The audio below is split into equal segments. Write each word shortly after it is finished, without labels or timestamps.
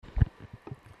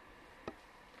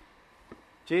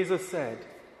Jesus said,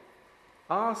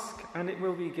 "Ask and it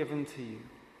will be given to you.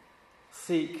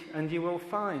 Seek and you will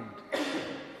find.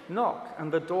 Knock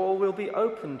and the door will be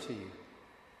opened to you.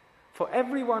 For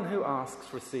everyone who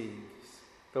asks receives,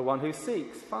 the one who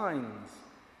seeks finds,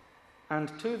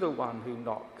 and to the one who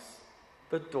knocks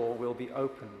the door will be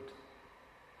opened.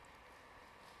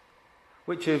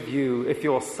 Which of you, if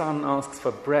your son asks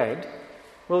for bread,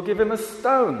 will give him a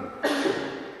stone?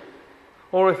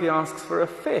 Or if he asks for a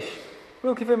fish,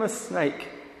 will give him a snake?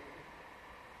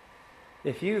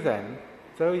 If you then,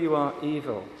 though you are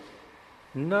evil,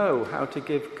 know how to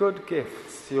give good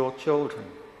gifts to your children,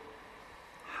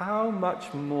 how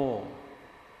much more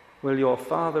will your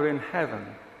Father in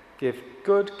heaven give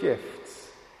good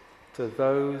gifts to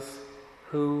those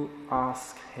who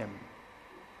ask him?"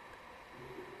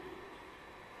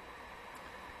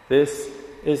 This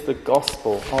is the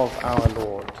gospel of our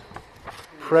Lord.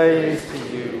 Praise to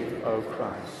you, O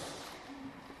Christ.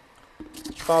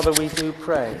 Father, we do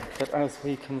pray that as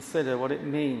we consider what it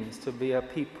means to be a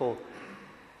people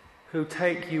who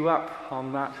take you up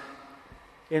on that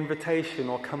invitation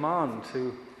or command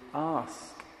to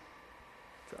ask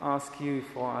you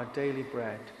for our daily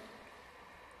bread,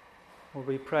 Lord,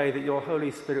 we pray that your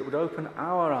Holy Spirit would open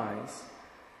our eyes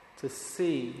to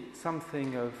see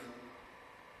something of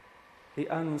the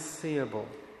unseeable,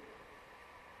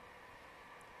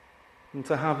 and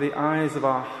to have the eyes of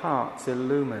our hearts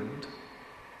illumined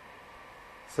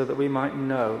so that we might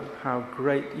know how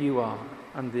great you are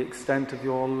and the extent of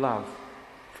your love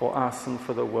for us and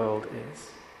for the world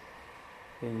is.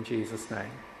 In Jesus'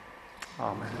 name,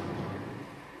 amen.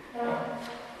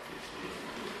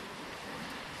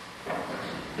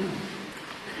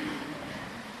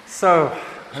 So,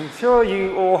 I'm sure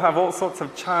you all have all sorts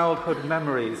of childhood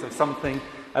memories of something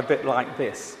a bit like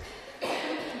this.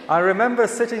 I remember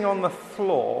sitting on the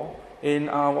floor in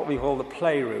our, what we call the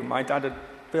playroom. My dad had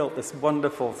built this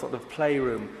wonderful sort of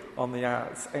playroom on the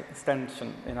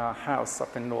extension in our house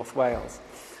up in North Wales.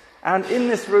 And in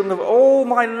this room there were all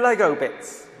my Lego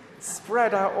bits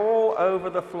spread out all over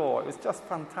the floor. It was just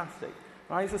fantastic.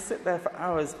 And I used to sit there for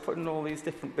hours putting all these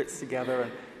different bits together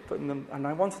and putting them, and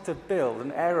I wanted to build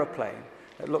an aeroplane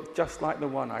that looked just like the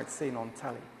one I'd seen on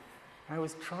telly. I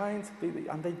was trying to be,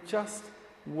 and they just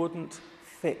wouldn't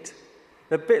fit.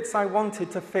 The bits I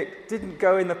wanted to fit didn't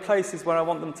go in the places where I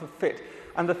want them to fit.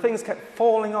 And the things kept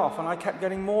falling off, and I kept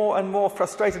getting more and more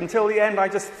frustrated until the end I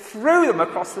just threw them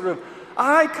across the room.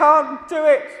 I can't do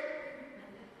it!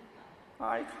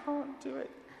 I can't do it.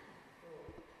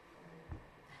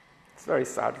 It's very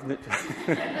sad, isn't it?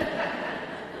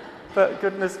 But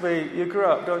goodness me, you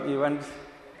grow up, don't you? And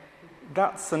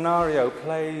that scenario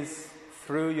plays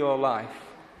through your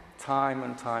life time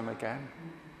and time again.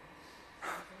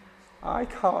 I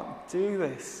can't do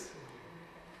this.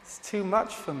 It's too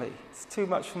much for me. It's too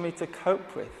much for me to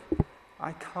cope with.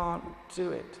 I can't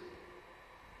do it.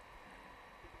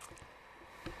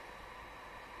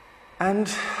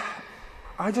 And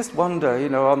I just wonder,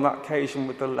 on that occasion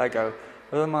with the Lego,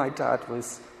 whether my dad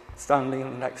was standing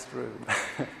in the next room,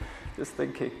 just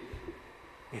thinking,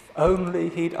 if only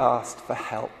he'd asked for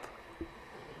help.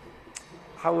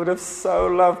 I would have so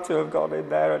loved to have gone in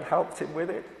there and helped him with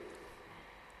it.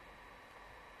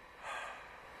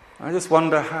 I just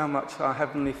wonder how much our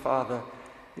Heavenly Father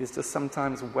is just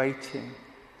sometimes waiting,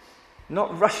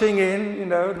 not rushing in,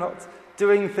 not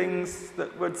doing things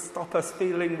that would stop us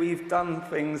feeling we've done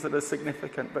things that are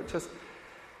significant, but just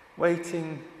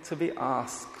waiting to be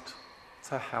asked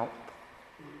to help,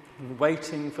 and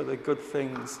waiting for the good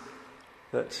things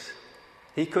that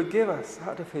he could give us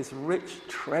out of his rich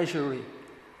treasury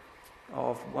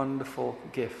of wonderful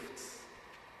gifts.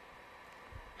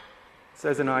 It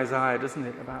says in Isaiah, doesn't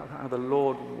it, about how the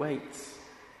Lord waits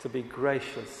to be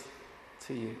gracious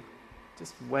to you.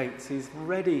 Just waits. He's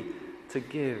ready to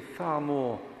give far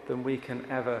more than we can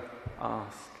ever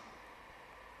ask.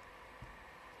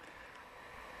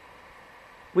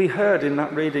 We heard in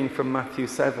that reading from Matthew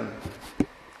 7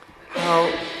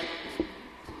 how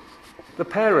the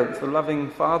parent, the loving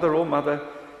father or mother,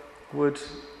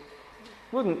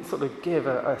 wouldn't sort of give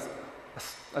a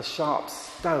sharp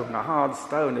stone, a hard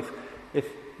stone, if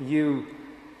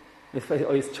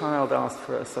his child asked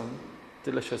for some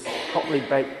delicious hotly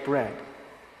baked bread.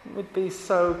 It would be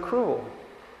so cruel.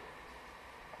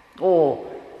 Or,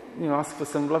 ask for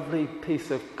some lovely piece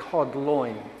of cod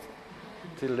loin.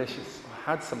 Delicious.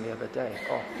 I had some the other day.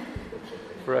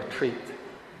 For a treat.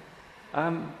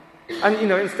 And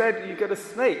instead you get a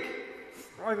snake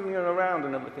writhing around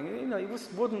and everything. You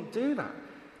just wouldn't do that.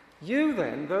 You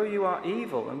then, though you are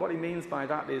evil, and what he means by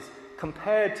that is,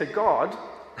 compared to God,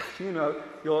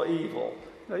 you're evil.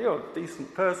 You're a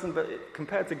decent person, but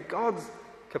compared to God's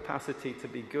capacity to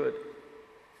be good,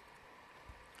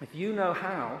 if you know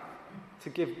how to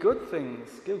give good things,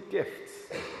 give gifts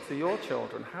to your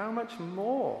children, how much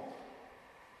more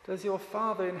does your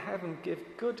Father in heaven give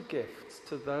good gifts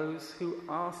to those who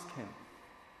ask him?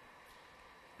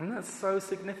 And that's so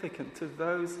significant, to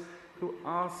those who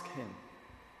ask him.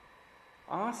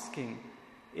 Asking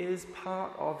is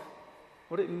part of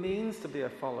what it means to be a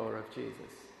follower of Jesus.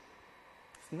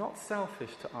 It's not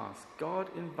selfish to ask. God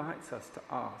invites us to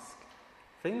ask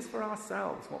things for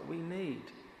ourselves, what we need.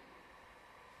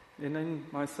 And in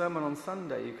my sermon on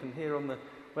Sunday, you can hear on the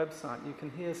website, you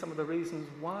can hear some of the reasons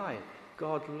why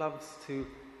God loves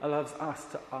us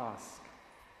to ask.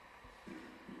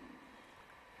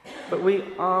 But we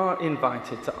are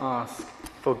invited to ask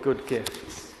for good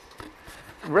gifts,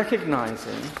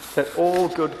 recognizing that all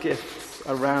good gifts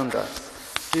around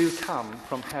us do come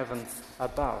from heaven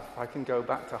above. I can go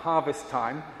back to Harvest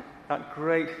Time, that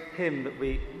great hymn that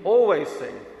we always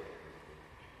sing.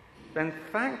 Then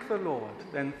thank the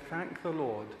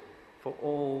Lord for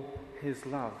all his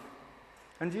love.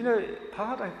 And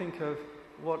part, I think, of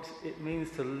what it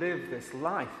means to live this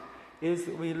life is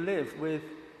that we live with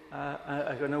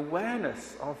an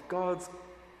awareness of God's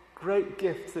great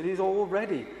gifts that he's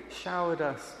already showered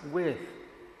us with.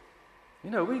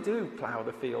 We do plough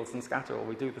the fields and scatter, or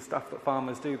we do the stuff that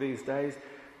farmers do these days,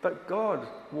 but God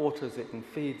waters it and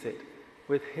feeds it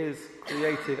with his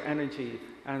creative energy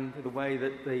and the way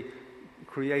that the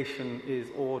creation is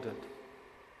ordered.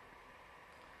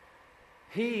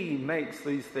 He makes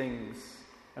these things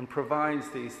and provides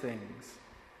these things.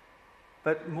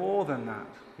 But more than that,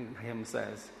 the hymn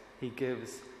says, he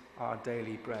gives our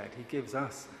daily bread. He gives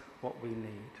us what we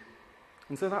need.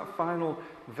 And so that final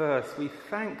verse, we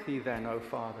thank thee then, O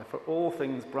Father, for all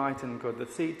things bright and good, the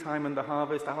seed time and the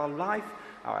harvest, our life,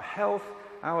 our health,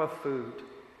 our food.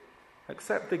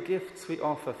 Accept the gifts we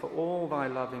offer, for all thy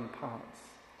love imparts.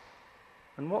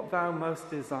 And what thou most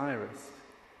desirest,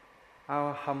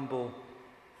 our humble,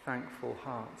 thankful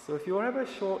hearts. So if you're ever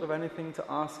short of anything to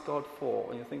ask God for,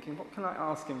 and you're thinking, what can I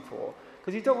ask him for?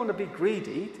 Because you don't want to be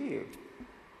greedy, do you?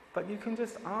 But you can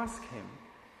just ask him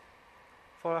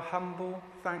for a humble,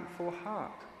 thankful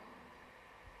heart.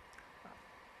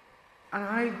 And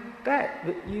I bet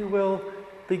that you will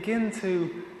begin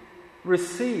to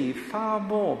receive far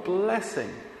more blessing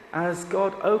as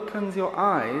God opens your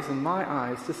eyes and my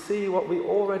eyes to see what we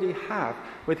already have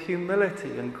with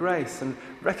humility and grace, and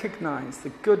recognize the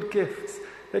good gifts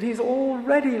that he's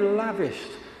already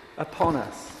lavished upon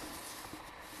us.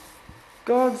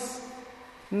 God's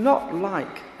not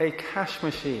like a cash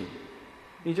machine.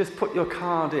 You just put your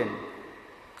card in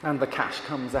and the cash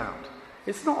comes out.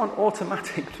 It's not an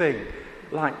automatic thing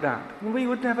like that. We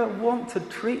would never want to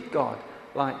treat God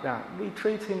like that. We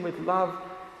treat him with love,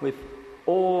 with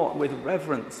awe, with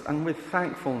reverence, and with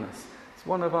thankfulness. It's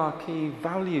one of our key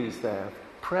values there,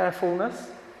 prayerfulness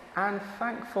and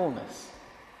thankfulness.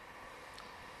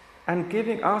 And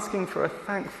asking for a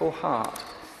thankful heart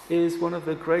is one of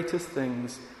the greatest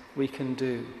things we can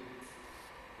do.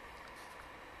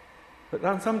 But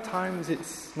then sometimes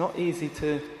it's not easy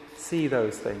to see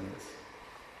those things.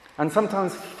 And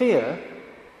sometimes fear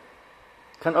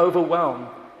can overwhelm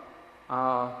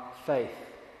our faith.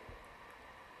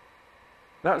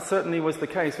 That certainly was the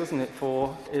case, wasn't it,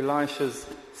 for Elisha's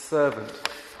servant,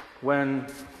 when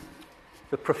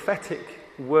the prophetic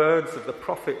words of the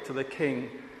prophet to the king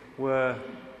were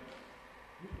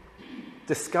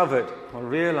discovered or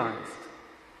realized,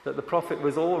 that the prophet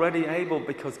was already able,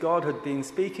 because God had been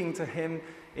speaking to him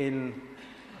in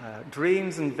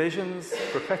dreams and visions,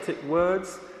 prophetic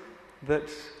words, that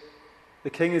the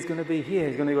king is going to be here,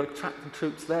 he's going to attract the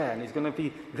troops there, and he's going to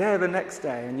be there the next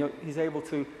day, and he's able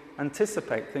to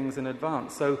anticipate things in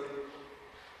advance. So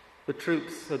the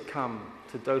troops had come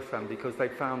to Dothan because they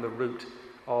found the root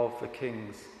of the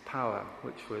king's power,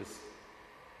 which was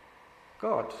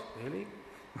God, really.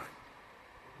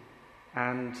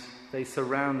 And they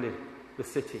surrounded the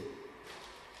city.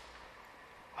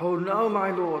 "Oh no,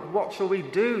 my lord, what shall we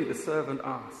do?" the servant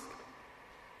asked.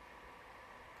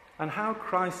 And how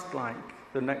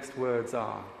Christ-like the next words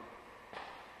are.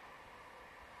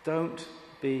 Don't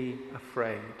be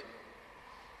afraid.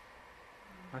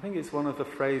 I think it's one of the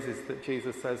phrases that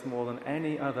Jesus says more than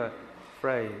any other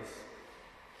phrase.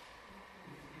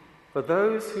 For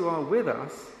those who are with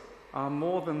us are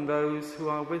more than those who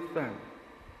are with them.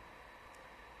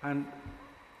 And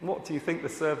what do you think the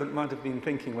servant might have been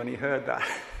thinking when he heard that?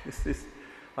 This is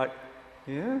like,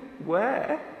 yeah,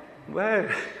 where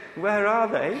are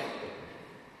they?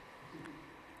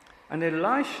 And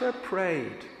Elisha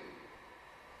prayed,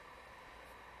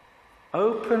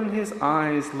 Open his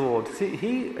eyes, Lord.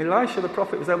 See, Elisha the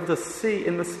prophet was able to see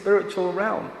in the spiritual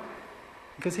realm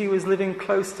because he was living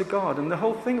close to God. And the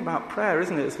whole thing about prayer,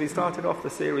 isn't it, as we started off the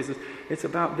series, is it's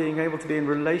about being able to be in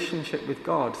relationship with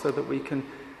God so that we can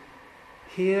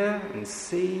hear and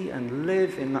see and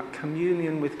live in that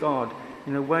communion with God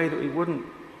in a way that we wouldn't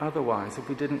otherwise if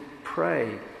we didn't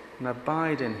pray and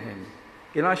abide in him.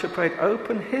 Elisha prayed,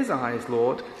 open his eyes,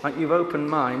 Lord, like you've opened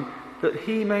mine, that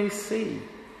he may see.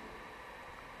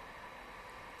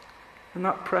 And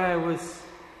that prayer was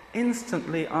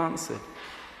instantly answered.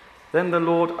 Then the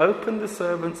Lord opened the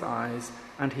servant's eyes,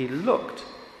 and he looked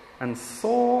and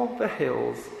saw the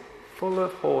hills full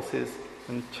of horses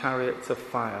and chariots of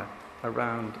fire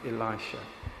around Elisha.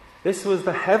 This was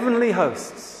the heavenly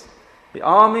hosts, the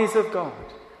armies of God.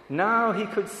 Now he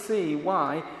could see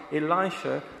why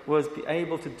Elisha was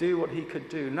able to do what he could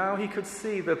do. Now he could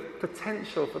see the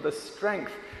potential for the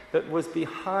strength that was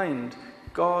behind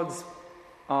God's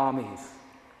armies,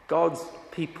 God's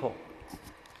people.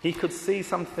 He could see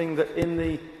something that in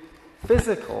the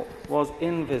physical was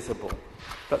invisible,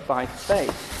 but by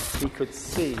faith he could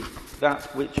see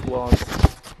that which was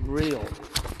real,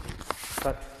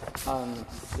 but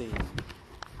unseen.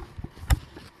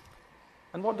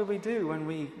 And what do we do when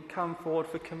we come forward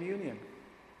for communion?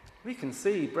 We can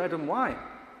see bread and wine.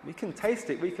 We can taste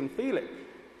it. We can feel it.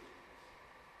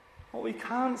 What we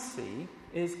can't see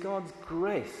is God's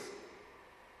grace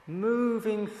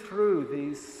moving through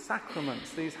these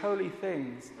sacraments, these holy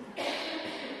things,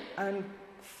 and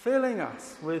filling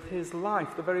us with his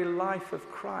life, the very life of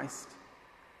Christ,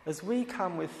 as we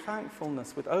come with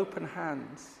thankfulness, with open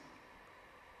hands,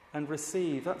 and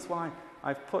receive. That's why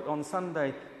I've put on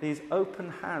Sunday these open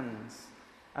hands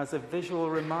as a visual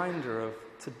reminder of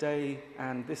today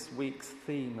and this week's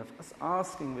theme of us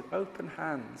asking with open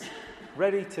hands,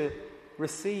 ready to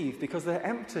receive because they're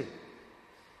empty.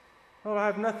 Lord, I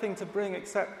have nothing to bring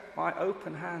except my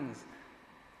open hands.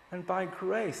 And by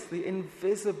grace, the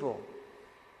invisible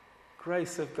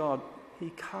grace of God,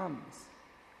 he comes,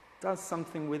 does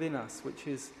something within us which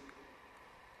is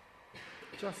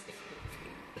just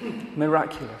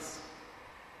miraculous.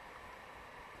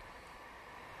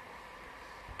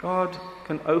 God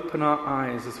can open our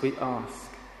eyes as we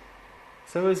ask.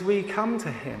 So as we come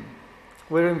to him,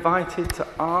 we're invited to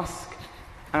ask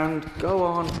and go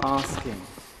on asking,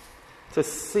 to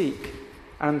seek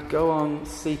and go on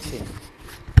seeking,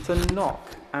 to knock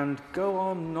and go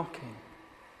on knocking.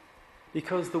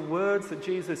 Because the words that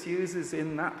Jesus uses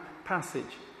in that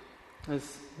passage,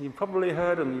 as you've probably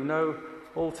heard them, you know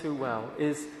all too well,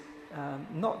 is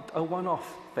not a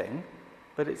one-off thing,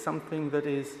 but it's something that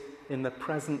is in the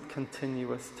present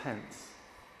continuous tense.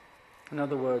 In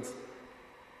other words,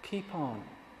 keep on,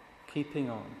 keeping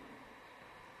on.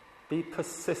 Be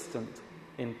persistent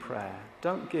in prayer.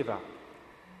 Don't give up.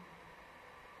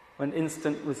 When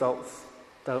instant results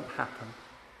don't happen,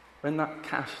 when that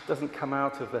cash doesn't come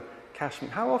out of the cash machine.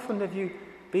 How often have you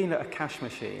been at a cash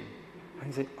machine and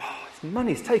you think, this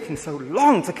money's taking so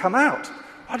long to come out.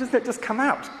 Why doesn't it just come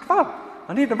out? Come on,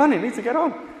 I need the money, I need to get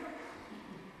on.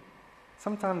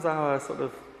 Sometimes our sort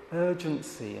of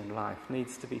urgency in life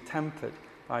needs to be tempered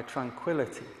by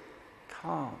tranquility,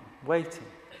 calm, waiting.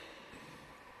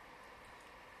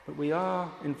 But we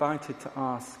are invited to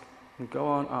ask and go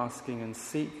on asking and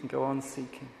seek and go on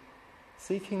seeking.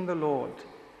 Seeking the Lord,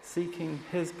 seeking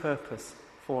his purpose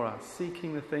for us,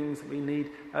 seeking the things that we need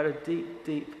at a deep,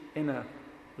 deep inner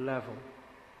level.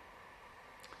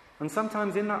 And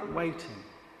sometimes in that waiting,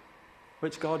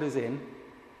 which God is in,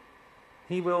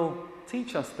 he will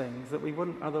teach us things that we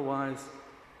wouldn't otherwise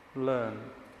learn.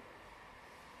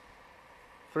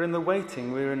 For in the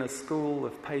waiting, we're in a school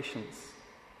of patience.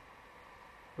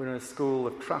 We're in a school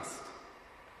of trust.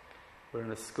 We're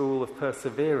in a school of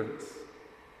perseverance.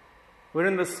 We're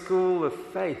in the school of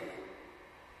faith.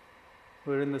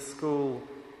 We're in the school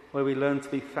where we learn to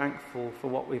be thankful for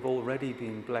what we've already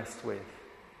been blessed with.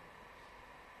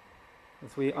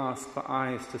 As we ask for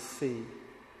eyes to see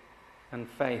and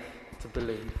faith to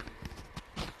believe.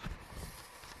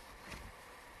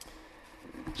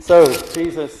 So,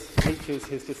 Jesus teaches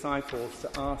his disciples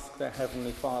to ask their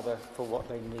Heavenly Father for what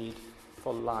they need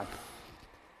for life.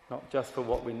 Not just for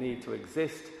what we need to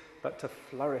exist, but to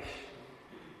flourish.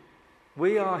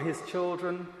 We are his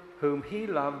children whom he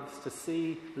loves to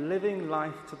see living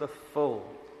life to the full.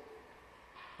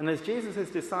 And as Jesus'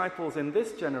 disciples in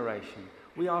this generation,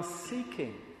 we are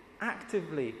seeking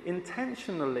actively,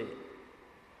 intentionally,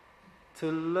 to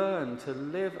learn to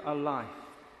live a life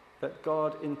that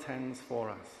God intends for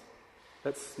us,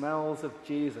 that smells of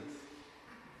Jesus.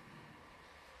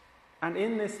 And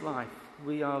in this life,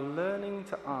 we are learning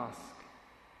to ask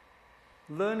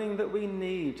learning that we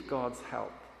need God's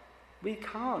help. We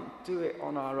can't do it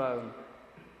on our own.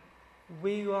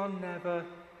 We are never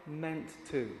meant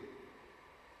to.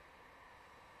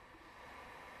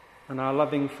 And our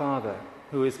loving Father,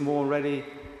 who is more ready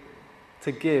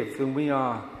to give than we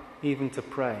are even to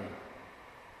pray,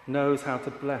 knows how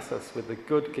to bless us with the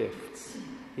good gifts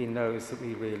he knows that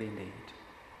we really need.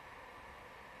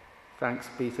 Thanks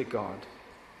be to God.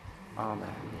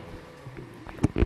 Amen.